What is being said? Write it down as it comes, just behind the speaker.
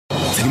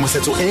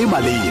tshedimosetso e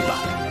maleba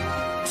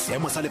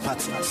seemo sa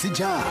lefatshe se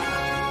jang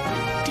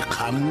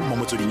dikgang mo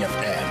Motsweding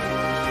FM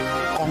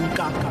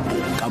konka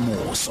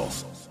bokamoso.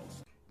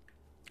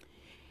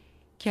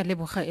 Ke a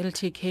leboga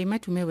LTK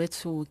matume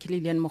wetso ke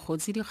Lillian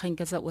Mogotsi dikgang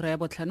tsa ura ya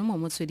Botlhano mo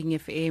Motsweding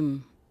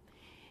FM.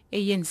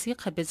 ANC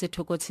kgapetse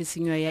thoko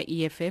tshisinyo ya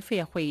EFF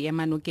ya go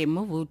ema nokeng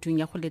mo voutung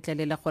ya go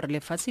letlelela gore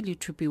lefatshe le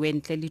thupiwe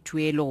ntle le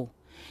tuelo.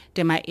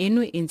 Tema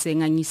eno e ntse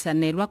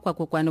ngangisanelwa kwa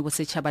kokoano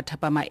bosetšhaba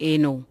thapama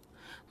eno.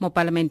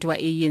 Moparlamenti wa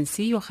ANC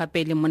yo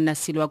gape le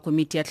monnasilo wa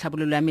komiti ya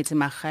tlhabololo ya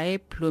metsemagae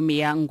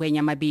Plumia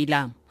Ngwenya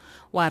Mabila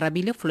wa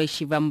arabile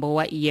Fleshivambo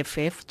wa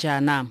EFF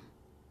jana.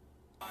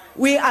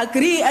 We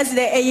agree as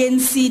the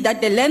ANC that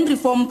the land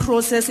reform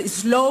process is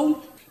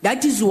slow.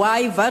 That is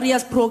why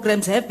various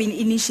programs have been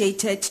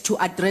initiated to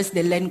address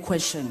the land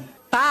question.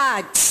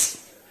 But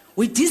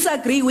we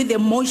disagree with the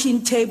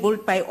motion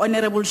tabled by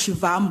Honorable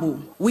Shivambu.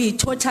 We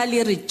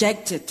totally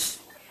reject it.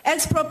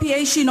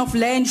 Expropriation of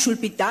land should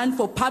be done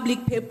for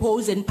public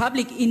purpose and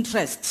public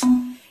interest,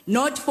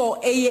 not for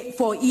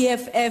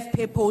EFF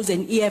purpose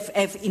and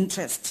EFF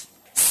interest.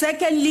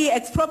 Secondly,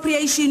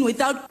 expropriation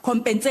without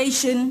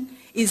compensation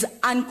is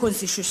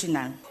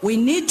unconstitutional. We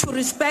need to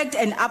respect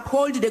and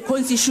uphold the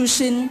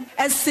Constitution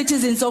as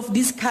citizens of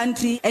this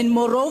country and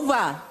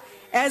moreover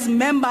as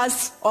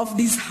members of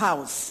this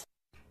House.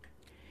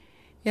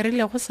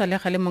 Erile go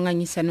salega le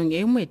mongangisanong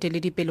e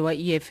moeteledipele wa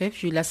EFF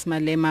Julius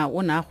Malema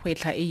o na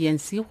gwetla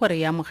ANC gore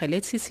ya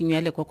mogele tshisinyo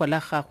ya lekoko la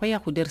gagwe ya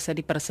go dirisa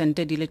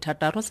diperesente di le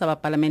 6 sa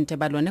baparlamente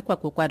ba lone kwa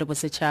kokoano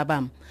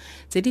bosetšhaba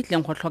tse di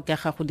tleng go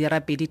tlhokega go dira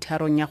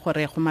peditharong ya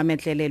gore go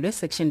mametlelelwe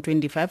section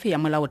 25 ya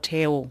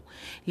molaotheo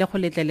le go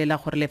letlelela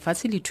gore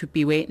lefatshe le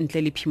thupiwe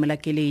ntle le phimola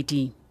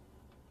keledi.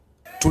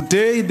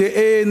 Today the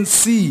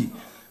ANC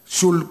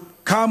should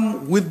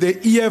come with the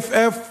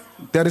EFF.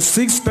 There is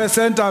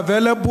 6%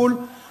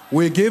 available.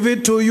 We give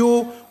it to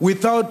you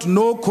without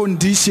no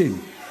condition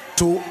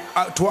to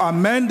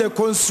amend the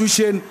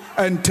constitution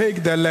and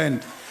take the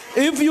land.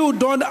 If you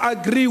don't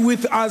agree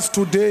with us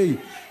today,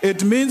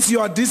 it means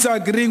you are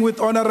disagreeing with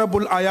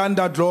Honorable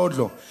Ayanda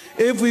Dlodlo.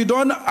 If we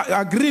don't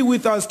agree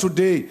with us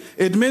today,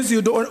 it means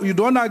you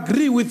don't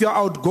agree with your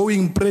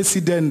outgoing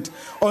president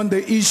on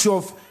the issue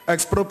of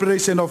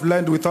expropriation of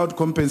land without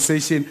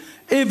compensation,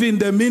 even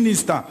the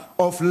Minister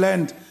of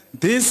Land.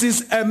 This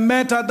is a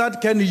matter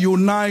that can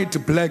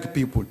unite black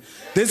people.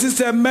 This is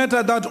a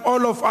matter that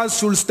all of us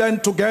should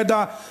stand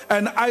together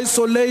and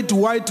isolate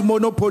white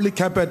monopoly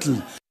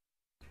capital.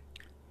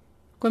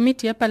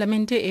 Komiti ya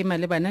Palamente e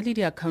malebana le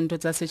diakhaonto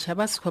tsa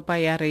setšhaba Sekgopa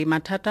ya re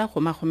mathata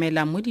go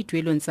magomela mo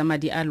dituelong tsa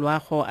madi a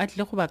loago a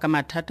tle go baka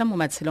mathata mo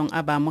matshelong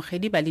a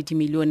baamogedi ba le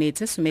dimilione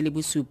tse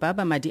 17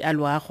 ba madi a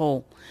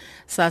loago.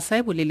 SASSA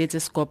e boleletse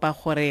Sekgopa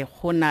gore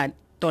go na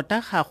tota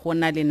ga go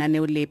na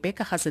lenaneo lepe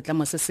ka ga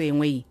setlamo se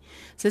sengwe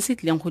se se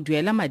tlileng go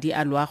duela madi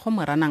a loago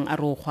moranang a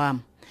rogwa.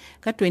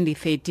 Ka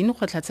 2013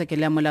 go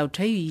tlhatsekelo ya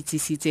molaotheo e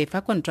itsisitse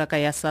fa kontraka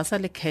ya SASSA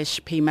le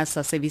Cash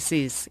Paymaster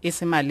Services e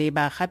se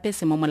maleba gape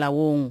se mo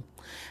molaong.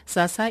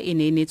 SASSA e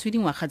ne e neetswe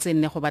dingwaga tse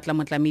 4 go batla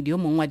motlamedi yo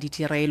mongwe wa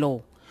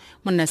ditirelo.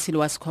 Monnasilo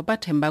wa Sekgopa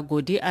Themba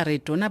Godi a re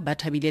tona ba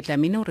thabile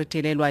tlamene o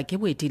retelelwa ke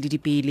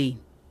boeteledipele.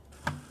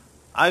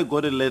 I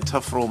got a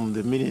letter from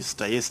the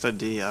minister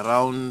yesterday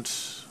around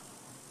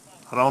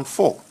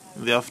 4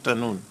 in the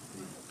afternoon,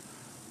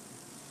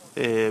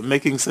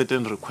 making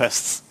certain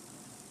requests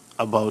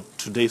about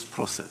today's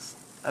process.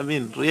 I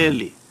mean,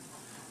 really,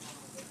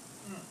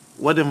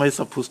 what am I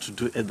supposed to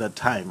do at that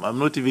time? I'm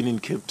not even in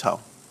Cape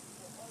Town.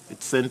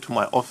 It's sent to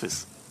my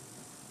office,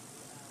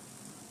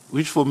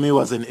 which for me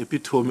was an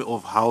epitome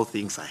of how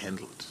things are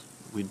handled.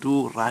 We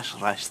do rush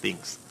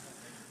things.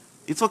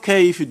 It's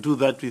okay if you do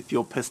that with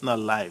your personal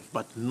life,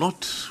 but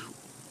not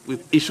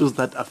with issues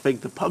that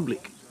affect the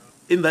public.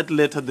 In that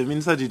letter, the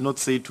minister did not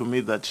say to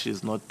me that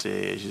she's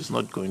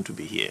not going to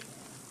be here.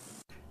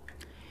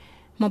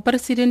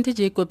 MoPresidente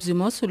Jacob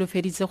Zuma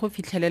solofeditse go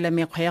fitlhelela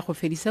mekgwa ya go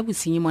fedisa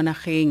bosenyi mo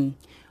nageng.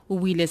 O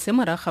buile se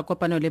morago ga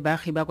kopano le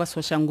baagi ba kwa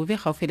Soshanguve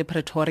gaufi le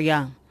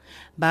Pretoria.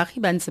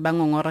 Baagi ba ntse ba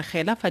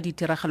ngongoregela fa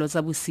ditiragalo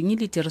tsa bosenyi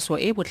le tiriso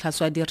e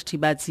botlhaswa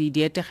diritibatsi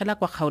di etegela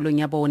kwa kgaolong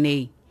ya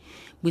bone.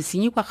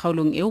 Bosenyi kwa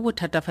kgaolong eo bo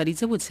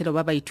thatafaditse botshelo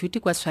ba baithuti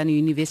kwa Tshwane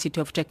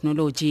University of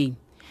Technology.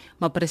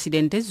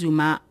 MoPresidente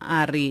Zuma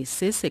a re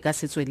se se ka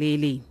se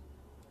tswelele.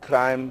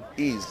 Crime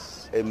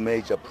is a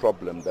major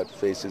problem that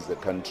faces the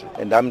country,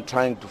 and I'm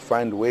trying to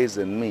find ways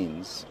and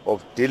means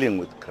of dealing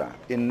with crime.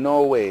 In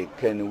no way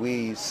can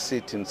we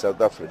sit in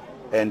South Africa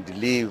and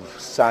live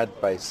side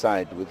by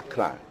side with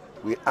crime.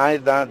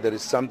 Either there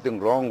is something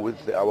wrong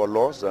with our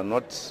laws are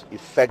not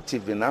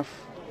effective enough,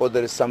 or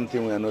there is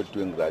something we are not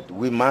doing right.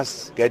 We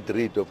must get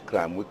rid of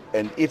crime,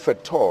 and if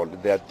at all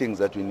there are things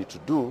that we need to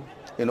do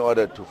in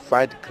order to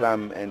fight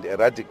crime and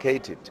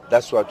eradicate it,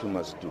 that's what we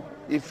must do.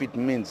 If it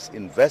means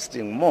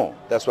investing more,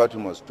 that's what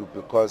we must do,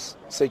 because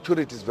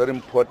security is very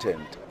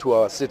important to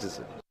our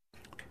citizens.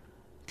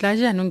 Tla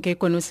jaanong ke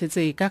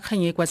konosetse ka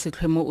kganye kwa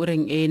setlhemo o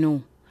reng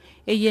eno.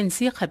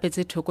 ANC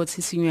gapetse thoko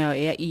tshisinyo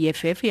ya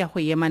EFF ya go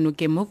ema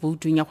nokeng mo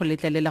voutung ya go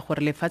letlelela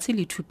gore lefatshe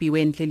le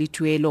thupiwe ntle le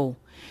tuelo.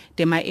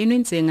 tema eno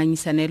ntse e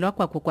ngangisanelwa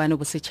kwa kokwane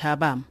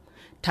bosetšhaba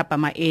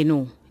thapama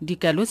eno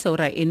dikalo tsa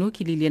ura eno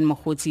ke Lillian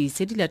Mogotsi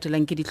se di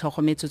latelang ke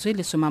ditlhogometso tse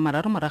 13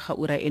 moraga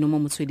ura eno mo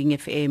Motsweding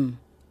FM.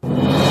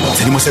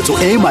 Tshedimosetso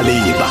e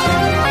maleba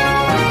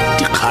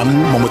dikgang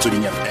mo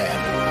Motsweding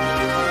FM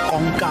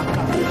konka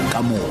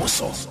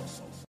bokamoso.